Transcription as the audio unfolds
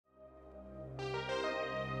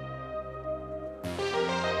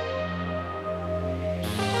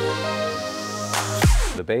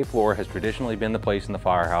The Bay floor has traditionally been the place in the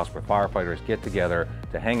firehouse where firefighters get together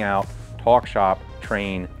to hang out, talk shop,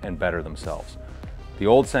 train, and better themselves. The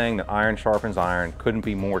old saying that iron sharpens iron couldn't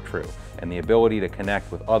be more true, and the ability to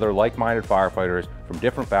connect with other like-minded firefighters from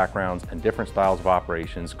different backgrounds and different styles of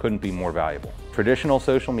operations couldn't be more valuable. Traditional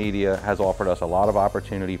social media has offered us a lot of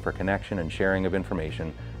opportunity for connection and sharing of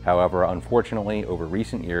information. However, unfortunately, over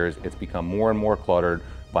recent years, it's become more and more cluttered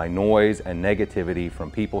by noise and negativity from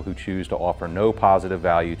people who choose to offer no positive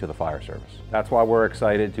value to the fire service. That's why we're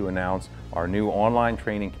excited to announce our new online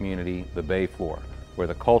training community, the Bay Floor, where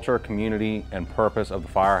the culture, community, and purpose of the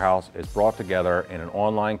firehouse is brought together in an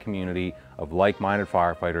online community of like-minded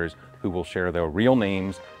firefighters who will share their real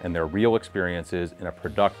names and their real experiences in a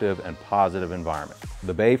productive and positive environment.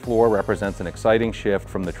 The Bay Floor represents an exciting shift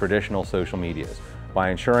from the traditional social medias. By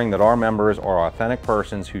ensuring that our members are authentic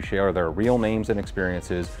persons who share their real names and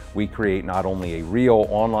experiences, we create not only a real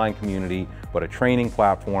online community, but a training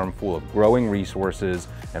platform full of growing resources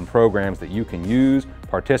and programs that you can use,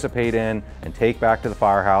 participate in, and take back to the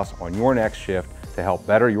firehouse on your next shift to help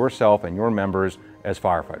better yourself and your members as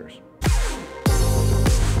firefighters.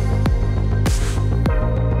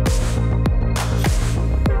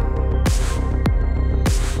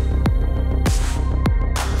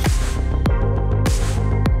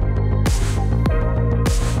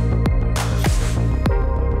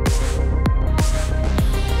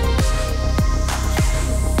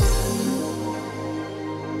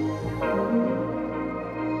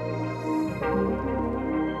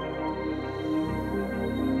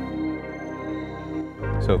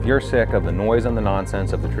 So if you're sick of the noise and the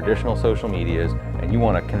nonsense of the traditional social medias and you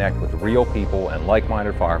want to connect with real people and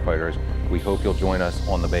like-minded firefighters, we hope you'll join us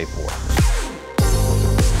on the Bay Floor.